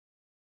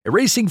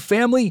Erasing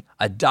Family,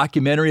 a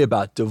documentary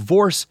about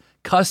divorce,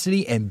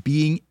 custody, and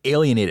being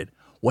alienated.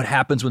 What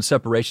happens when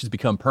separations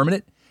become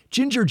permanent?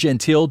 Ginger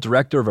Gentile,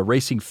 director of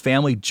Erasing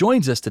Family,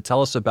 joins us to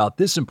tell us about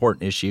this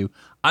important issue.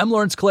 I'm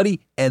Lawrence Coletti,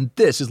 and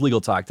this is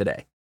Legal Talk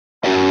Today.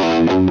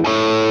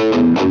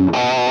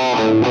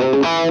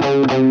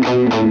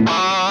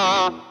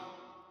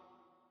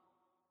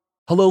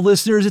 Hello,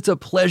 listeners. It's a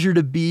pleasure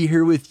to be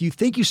here with you.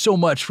 Thank you so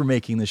much for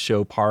making the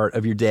show part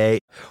of your day.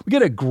 We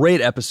got a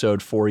great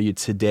episode for you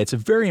today. It's a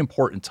very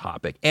important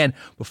topic. And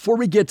before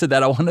we get to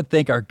that, I want to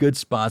thank our good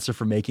sponsor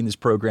for making this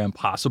program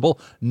possible,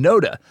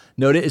 Noda.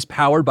 Noda is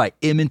powered by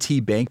M&T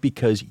Bank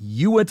because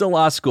you went to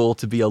law school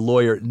to be a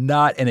lawyer,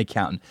 not an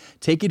accountant.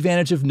 Take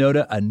advantage of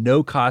Noda, a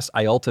no-cost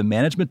IALTA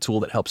management tool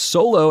that helps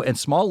solo and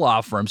small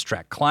law firms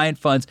track client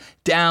funds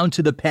down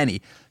to the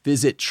penny.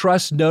 Visit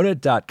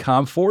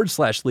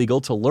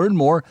trustnoda.com/legal to learn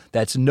more.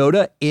 That's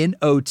Noda,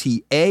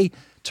 N-O-T-A.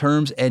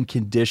 Terms and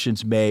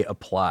conditions may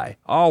apply.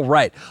 All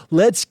right,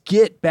 let's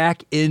get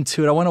back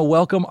into it. I want to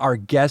welcome our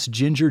guest,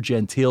 Ginger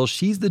Gentile.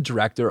 She's the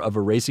director of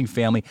Erasing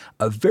Family,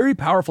 a very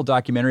powerful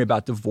documentary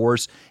about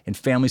divorce and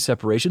family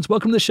separations.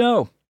 Welcome to the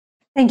show.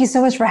 Thank you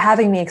so much for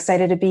having me.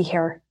 Excited to be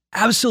here.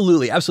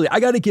 Absolutely. Absolutely.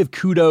 I got to give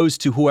kudos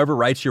to whoever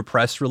writes your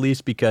press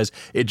release because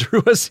it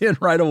drew us in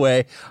right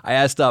away. I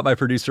asked my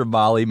producer,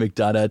 Molly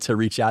McDonough, to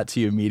reach out to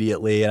you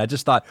immediately. And I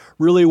just thought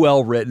really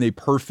well written, a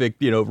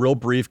perfect, real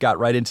brief, got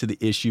right into the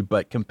issue,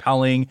 but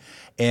compelling.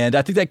 And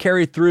I think that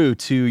carried through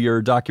to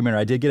your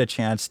documentary. I did get a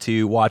chance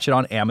to watch it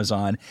on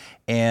Amazon.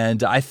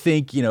 And I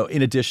think,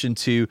 in addition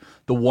to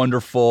the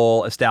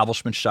wonderful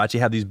establishment shots, you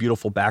have these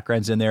beautiful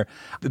backgrounds in there.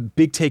 The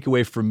big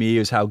takeaway for me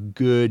is how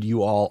good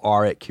you all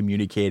are at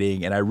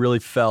communicating. And I really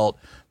felt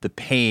the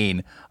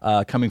pain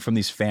coming from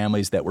these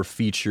families that were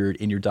featured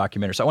in your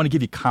documentary. So I want to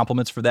give you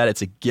compliments for that.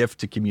 It's a gift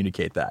to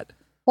communicate that.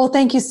 Well,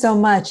 thank you so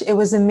much. It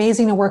was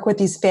amazing to work with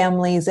these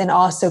families and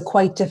also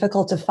quite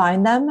difficult to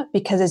find them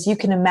because, as you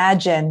can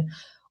imagine,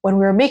 when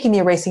we were making the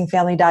Erasing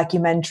Family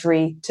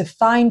documentary, to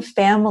find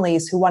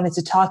families who wanted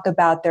to talk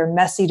about their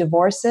messy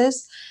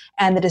divorces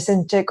and the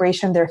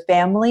disintegration of their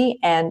family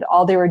and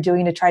all they were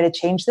doing to try to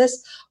change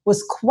this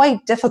was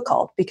quite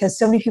difficult because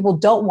so many people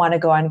don't want to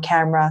go on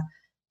camera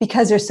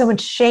because there's so much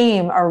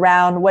shame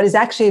around what is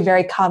actually a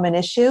very common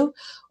issue,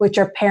 which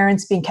are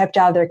parents being kept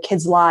out of their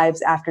kids'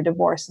 lives after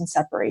divorce and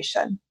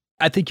separation.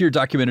 I think your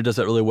documentary does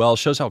that really well. It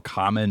shows how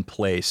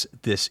commonplace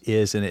this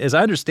is. And as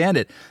I understand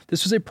it,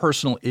 this was a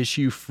personal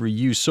issue for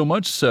you, so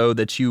much so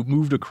that you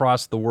moved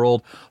across the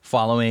world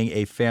following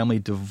a family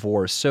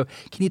divorce. So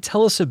can you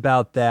tell us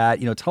about that?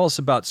 Tell us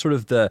about sort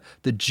of the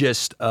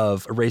gist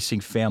of Erasing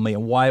Family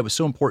and why it was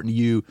so important to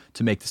you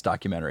to make this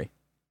documentary.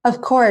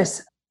 Of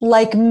course.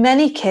 Like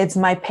many kids,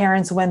 my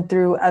parents went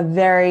through a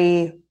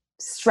very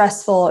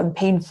stressful and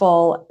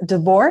painful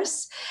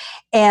divorce.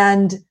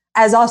 And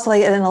as also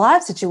like in a lot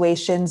of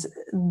situations,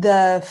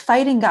 the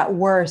fighting got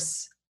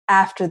worse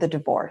after the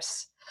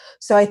divorce.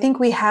 So I think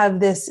we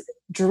have this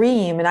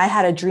dream, and I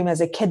had a dream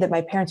as a kid that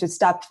my parents would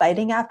stop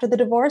fighting after the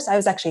divorce. I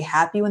was actually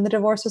happy when the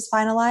divorce was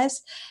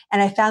finalized.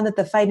 And I found that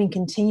the fighting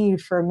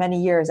continued for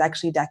many years,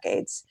 actually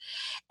decades.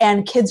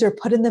 And kids are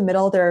put in the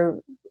middle. They're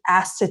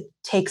asked to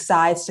take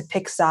sides, to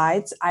pick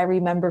sides. I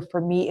remember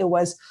for me, it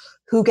was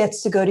who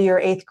gets to go to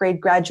your 8th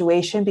grade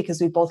graduation because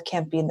we both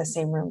can't be in the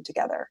same room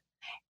together.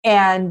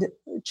 And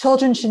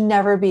children should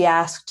never be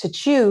asked to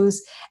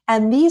choose.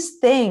 And these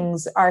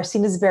things are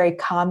seen as very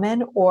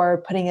common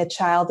or putting a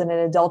child in an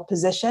adult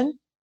position.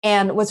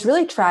 And what's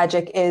really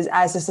tragic is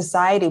as a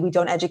society, we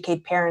don't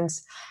educate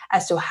parents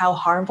as to how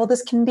harmful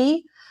this can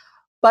be.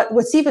 But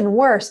what's even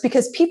worse,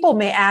 because people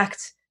may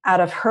act out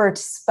of hurt,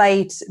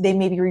 spite, they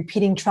may be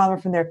repeating trauma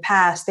from their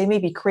past, they may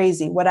be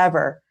crazy,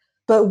 whatever.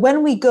 But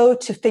when we go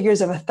to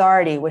figures of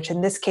authority, which in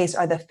this case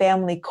are the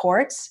family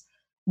courts,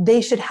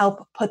 they should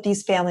help put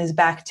these families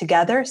back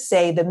together,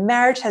 say the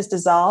marriage has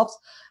dissolved,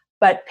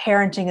 but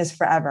parenting is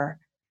forever.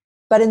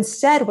 But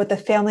instead, what the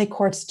family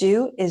courts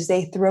do is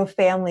they throw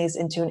families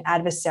into an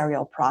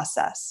adversarial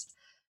process.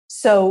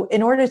 So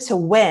in order to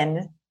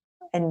win,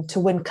 and to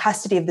win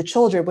custody of the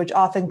children, which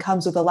often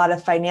comes with a lot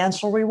of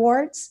financial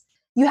rewards,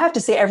 you have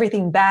to say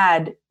everything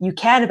bad you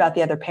can about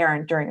the other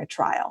parent during a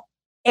trial.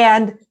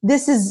 And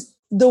this is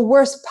the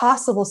worst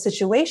possible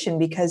situation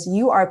because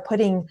you are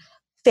putting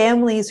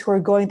families who are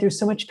going through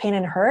so much pain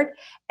and hurt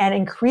and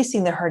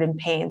increasing the hurt and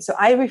pain. So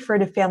I refer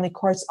to family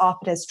courts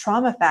often as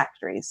trauma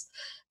factories.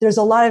 There's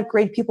a lot of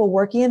great people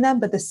working in them,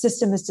 but the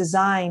system is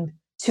designed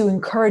to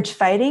encourage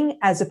fighting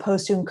as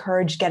opposed to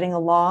encourage getting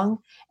along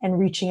and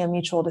reaching a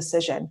mutual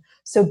decision.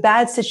 So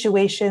bad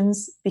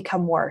situations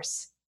become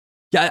worse.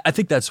 Yeah, I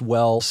think that's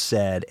well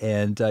said.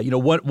 And,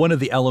 one of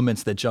the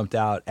elements that jumped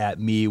out at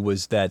me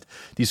was that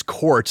these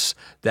courts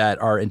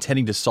that are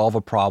intending to solve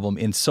a problem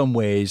in some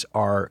ways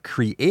are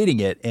creating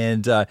it.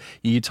 And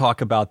you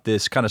talk about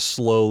this kind of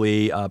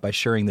slowly by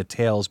sharing the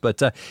tales,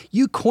 but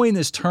you coined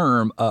this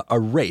term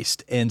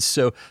erased. And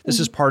so this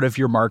is part of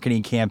your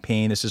marketing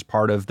campaign. This is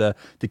part of the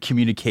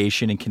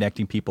communication and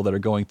connecting people that are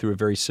going through a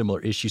very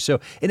similar issue. So,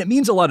 and it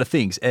means a lot of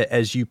things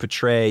as you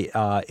portray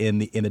in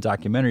the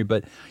documentary,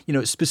 but,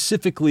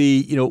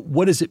 specifically,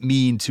 what does it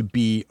mean to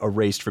be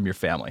erased from your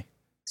family?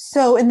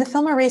 So in the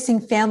film Erasing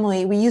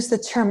Family, we use the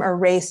term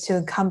erase to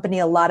accompany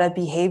a lot of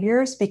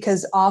behaviors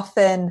because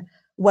often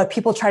what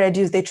people try to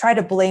do is they try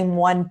to blame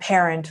one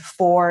parent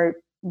for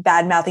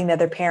bad mouthing the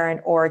other parent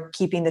or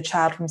keeping the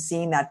child from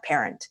seeing that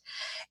parent.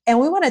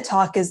 And we want to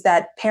talk is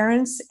that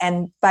parents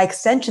and by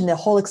extension, the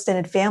whole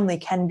extended family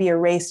can be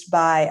erased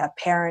by a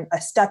parent,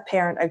 a step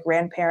parent, a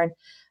grandparent,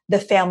 the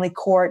family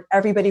court,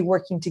 everybody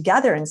working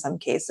together in some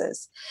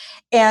cases.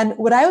 And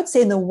what I would say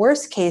in the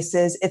worst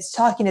cases, it's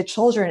talking to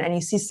children, and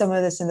you see some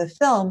of this in the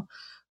film,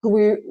 who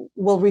we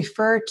will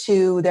refer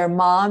to their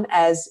mom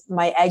as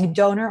my egg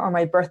donor or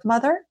my birth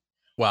mother.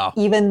 Wow.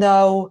 Even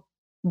though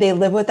they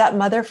live with that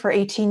mother for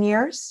 18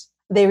 years.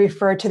 They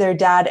refer to their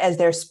dad as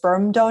their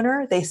sperm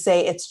donor. They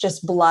say it's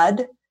just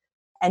blood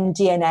and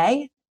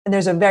DNA. And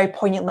there's a very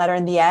poignant letter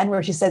in the end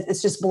where she says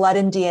it's just blood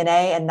and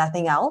DNA and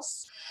nothing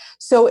else.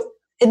 So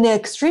in the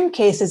extreme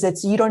cases,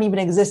 it's you don't even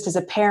exist as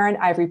a parent.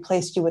 I've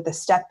replaced you with a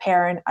step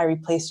parent. I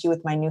replaced you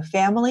with my new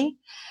family.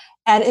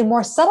 And in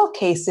more subtle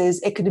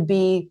cases, it could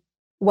be,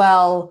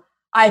 well,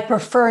 I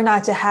prefer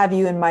not to have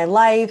you in my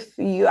life.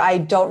 I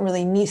don't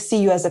really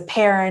see you as a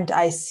parent.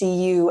 I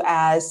see you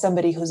as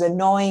somebody who's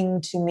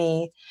annoying to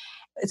me.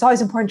 It's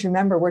always important to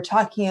remember we're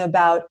talking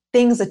about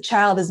things a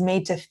child is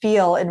made to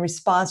feel in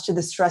response to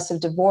the stress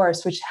of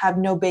divorce, which have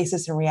no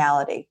basis in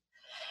reality.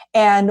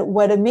 And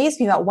what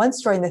amazed me about one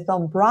story in the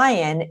film,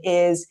 Brian,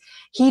 is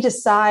he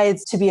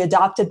decides to be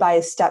adopted by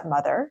his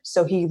stepmother.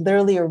 So he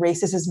literally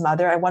erases his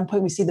mother. At one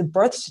point, we see the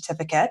birth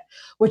certificate,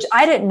 which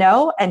I didn't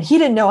know, and he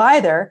didn't know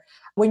either.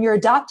 When you're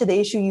adopted, they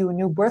issue you a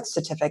new birth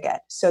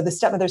certificate. So the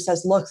stepmother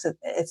says, look,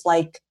 it's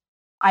like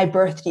I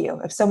birthed you.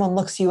 If someone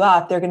looks you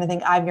up, they're going to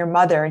think I'm your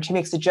mother. And she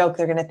makes a joke.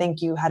 They're going to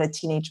think you had a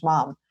teenage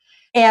mom.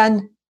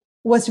 And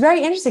what's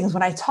very interesting is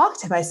when I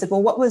talked to him, I said,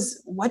 well,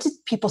 what did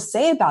people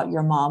say about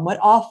your mom? What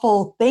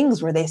awful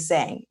things were they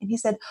saying? And he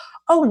said,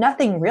 oh,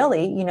 nothing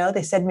really.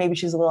 They said maybe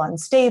she's a little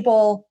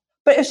unstable,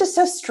 but it was just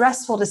so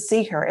stressful to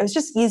see her. It was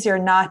just easier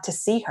not to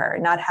see her,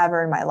 not have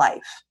her in my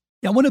life.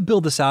 Yeah, I want to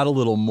build this out a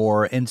little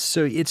more. And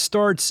so it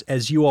starts,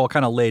 as you all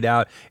kind of laid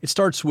out, it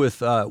starts with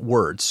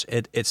words.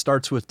 It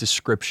starts with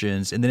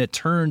descriptions, and then it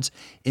turns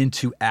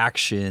into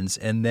actions.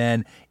 And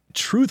then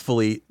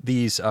truthfully,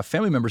 these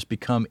family members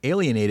become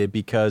alienated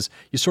because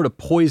you sort of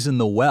poison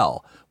the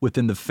well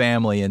within the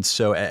family. And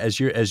so as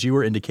you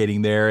were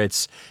indicating there,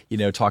 it's,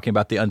 talking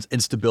about the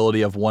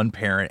instability of one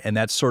parent, and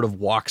that sort of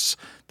walks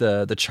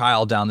the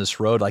child down this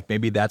road. Like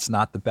maybe that's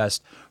not the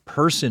best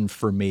person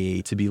for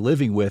me to be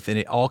living with. And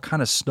it all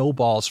kind of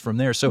snowballs from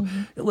there. So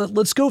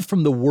let's go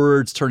from the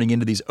words turning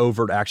into these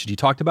overt actions. You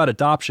talked about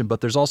adoption, but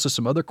there's also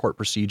some other court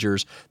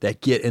procedures that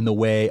get in the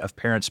way of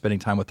parents spending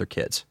time with their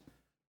kids.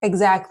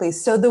 Exactly.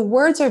 So the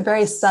words are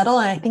very subtle.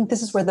 And I think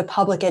this is where the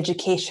public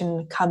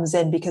education comes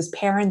in because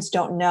parents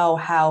don't know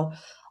how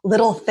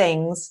little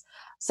things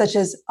such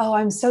as, oh,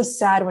 I'm so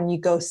sad when you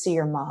go see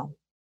your mom.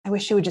 I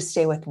wish you would just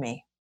stay with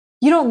me.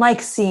 You don't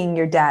like seeing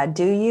your dad,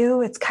 do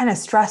you? It's kind of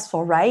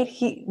stressful, right?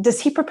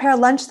 Does he prepare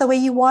lunch the way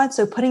you want?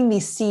 So putting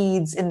these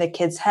seeds in the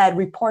kid's head,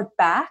 report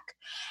back.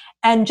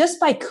 And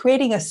just by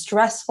creating a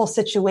stressful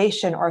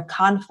situation or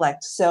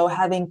conflict, so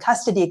having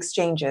custody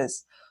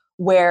exchanges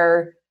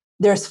where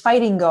there's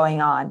fighting going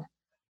on,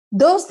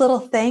 those little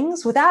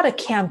things without a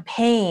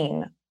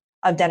campaign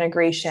of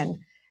denigration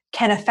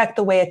can affect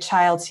the way a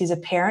child sees a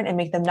parent and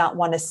make them not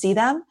want to see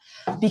them.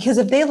 Because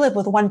if they live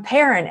with one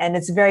parent and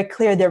it's very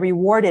clear they're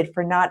rewarded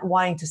for not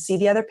wanting to see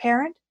the other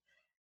parent,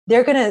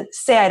 they're going to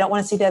say, I don't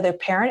want to see the other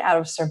parent out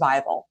of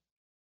survival.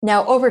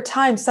 Now, over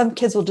time, some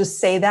kids will just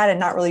say that and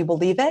not really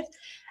believe it.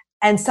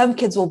 And some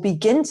kids will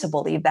begin to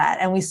believe that.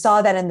 And we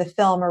saw that in the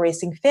film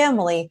Erasing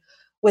Family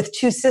with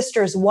two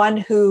sisters, one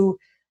who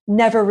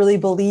never really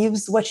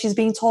believes what she's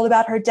being told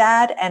about her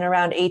dad and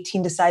around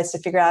 18 decides to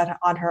figure it out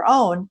on her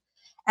own.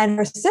 And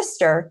her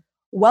sister,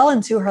 well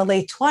into her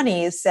late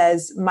 20s,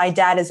 says, my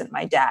dad isn't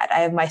my dad. I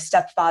have my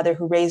stepfather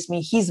who raised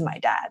me. He's my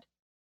dad.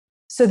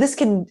 So this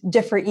can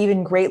differ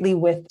even greatly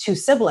with two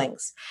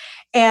siblings.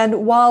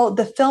 And while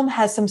the film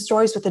has some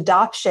stories with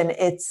adoption,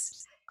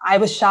 I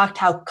was shocked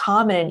how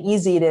common and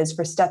easy it is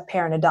for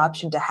step-parent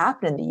adoption to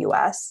happen in the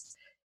US.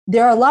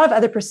 There are a lot of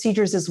other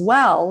procedures as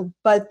well,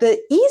 but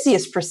the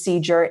easiest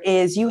procedure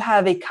is you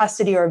have a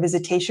custody or a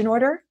visitation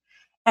order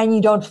and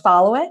you don't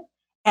follow it.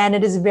 And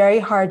it is very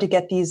hard to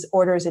get these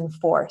orders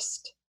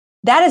enforced.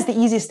 That is the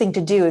easiest thing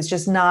to do, is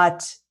just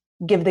not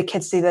give the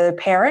kids to the other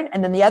parent.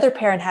 And then the other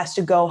parent has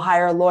to go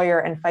hire a lawyer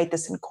and fight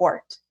this in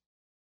court.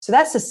 So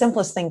that's the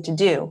simplest thing to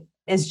do.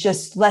 is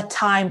just let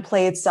time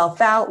play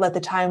itself out, let the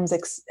times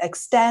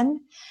extend.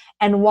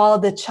 And while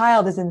the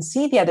child doesn't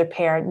see the other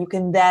parent, you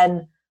can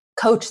then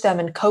coach them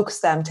and coax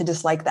them to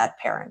dislike that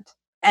parent.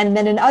 And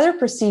then in other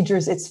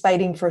procedures, it's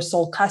fighting for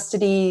sole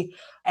custody.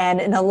 And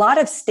in a lot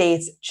of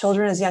states,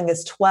 children as young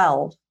as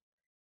 12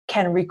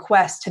 can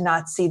request to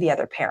not see the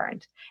other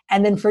parent.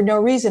 And then for no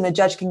reason, a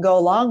judge can go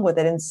along with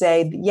it and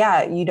say,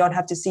 yeah, you don't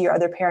have to see your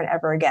other parent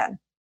ever again.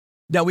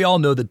 Now, we all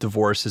know that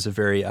divorce is a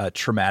very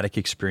traumatic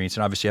experience,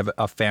 and obviously you have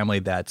a family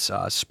that's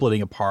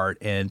splitting apart,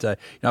 and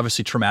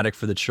obviously traumatic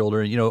for the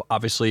children,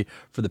 obviously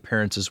for the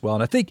parents as well.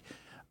 And I think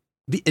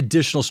the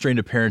additional strain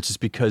to parents is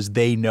because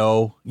they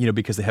know,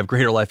 because they have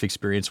greater life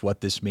experience, what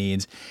this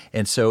means.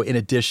 And so in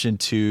addition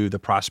to the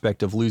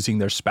prospect of losing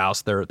their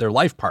spouse, their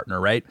life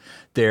partner, right?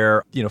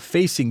 They're,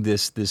 facing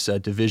this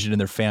division in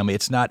their family.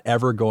 It's not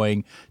ever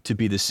going to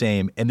be the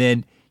same. And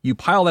then you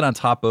pile that on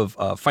top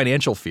of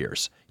financial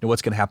fears.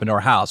 What's going to happen to our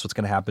house? What's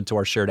going to happen to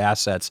our shared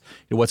assets?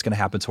 What's going to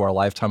happen to our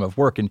lifetime of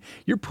work? And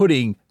you're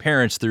putting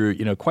parents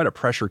through, quite a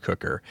pressure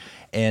cooker.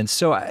 And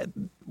so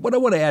what I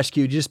want to ask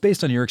you, just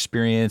based on your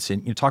experience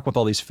and you talk with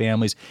all these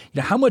families,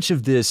 how much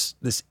of this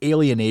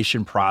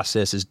alienation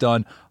process is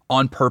done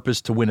on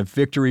purpose to win a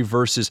victory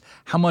versus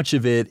how much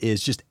of it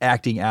is just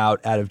acting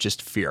out of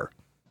just fear?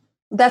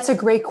 That's a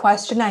great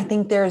question. I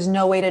think there's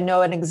no way to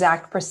know an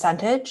exact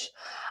percentage.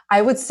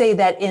 I would say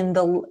that in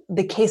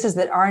the cases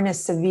that aren't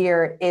as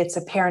severe, it's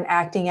a parent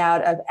acting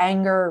out of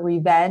anger,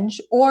 revenge,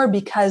 or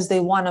because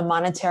they want a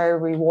monetary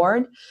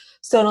reward.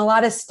 So in a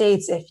lot of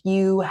states, if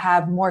you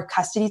have more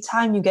custody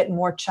time, you get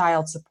more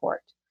child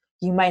support.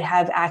 You might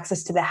have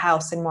access to the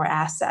house and more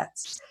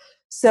assets.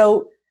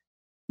 So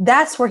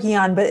that's working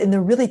on. But in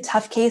the really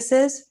tough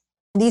cases,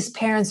 these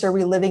parents are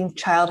reliving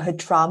childhood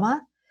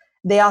trauma.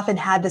 They often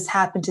had this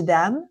happen to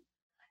them.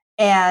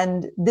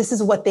 And this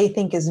is what they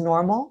think is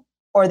normal,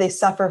 or they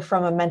suffer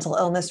from a mental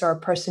illness or a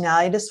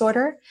personality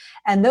disorder.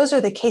 And those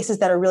are the cases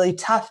that are really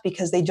tough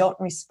because they don't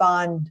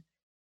respond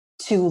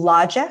to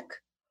logic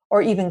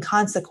or even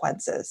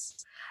consequences.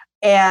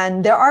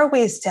 And there are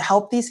ways to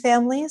help these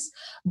families,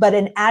 but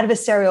an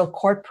adversarial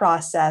court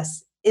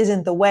process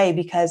isn't the way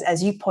because,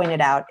 as you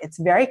pointed out, it's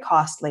very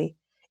costly,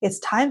 it's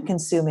time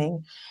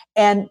consuming.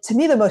 And to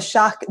me,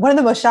 one of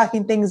the most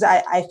shocking things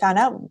I found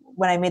out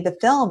when I made the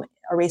film,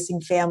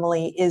 Erasing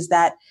Family, is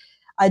that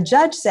a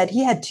judge said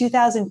he had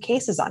 2,000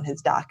 cases on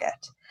his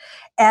docket.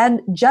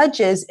 And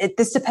judges,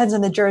 this depends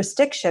on the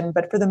jurisdiction,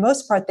 but for the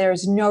most part,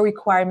 there's no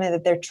requirement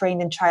that they're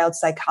trained in child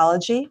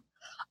psychology.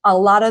 A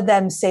lot of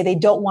them say they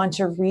don't want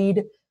to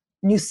read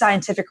new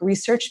scientific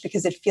research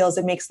because it feels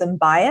it makes them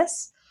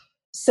biased.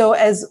 So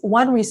as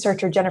one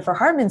researcher, Jennifer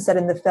Hartman, said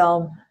in the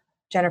film,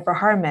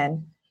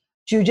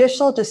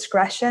 judicial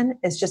discretion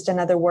is just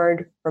another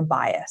word for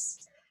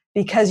bias,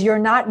 because you're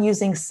not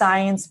using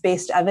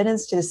science-based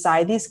evidence to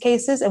decide these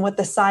cases. And what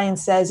the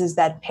science says is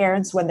that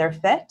parents, when they're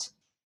fit,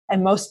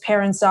 and most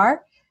parents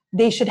are,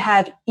 they should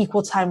have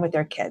equal time with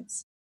their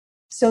kids.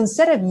 So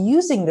instead of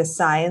using the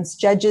science,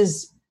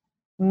 judges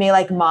may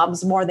like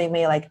moms more, they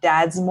may like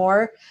dads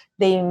more,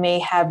 they may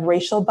have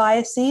racial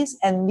biases,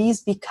 and these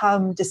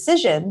become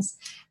decisions.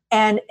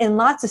 And in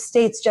lots of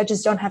states,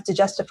 judges don't have to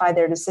justify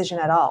their decision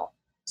at all.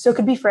 So it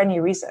could be for any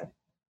reason.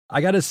 I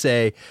got to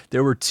say,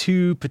 there were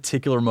two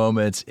particular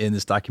moments in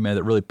this documentary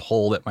that really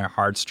pulled at my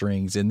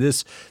heartstrings. And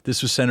this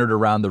was centered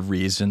around the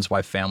reasons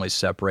why families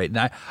separate. And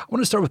I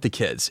want to start with the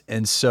kids.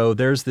 And so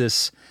there's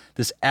this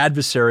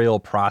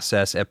adversarial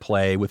process at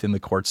play within the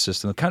court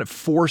system that kind of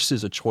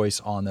forces a choice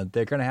on them.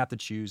 They're going to have to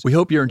choose. We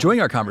hope you're enjoying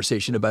our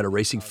conversation about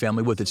Erasing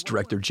Family with its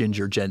director,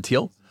 Ginger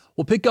Gentile.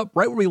 We'll pick up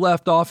right where we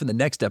left off in the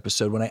next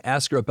episode when I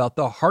ask her about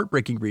the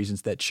heartbreaking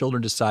reasons that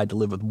children decide to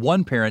live with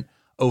one parent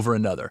over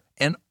another,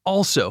 and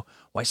also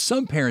why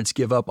some parents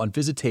give up on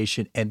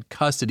visitation and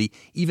custody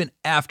even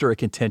after a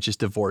contentious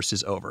divorce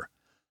is over.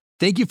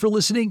 Thank you for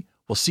listening.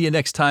 We'll see you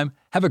next time.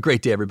 Have a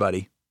great day,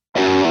 everybody.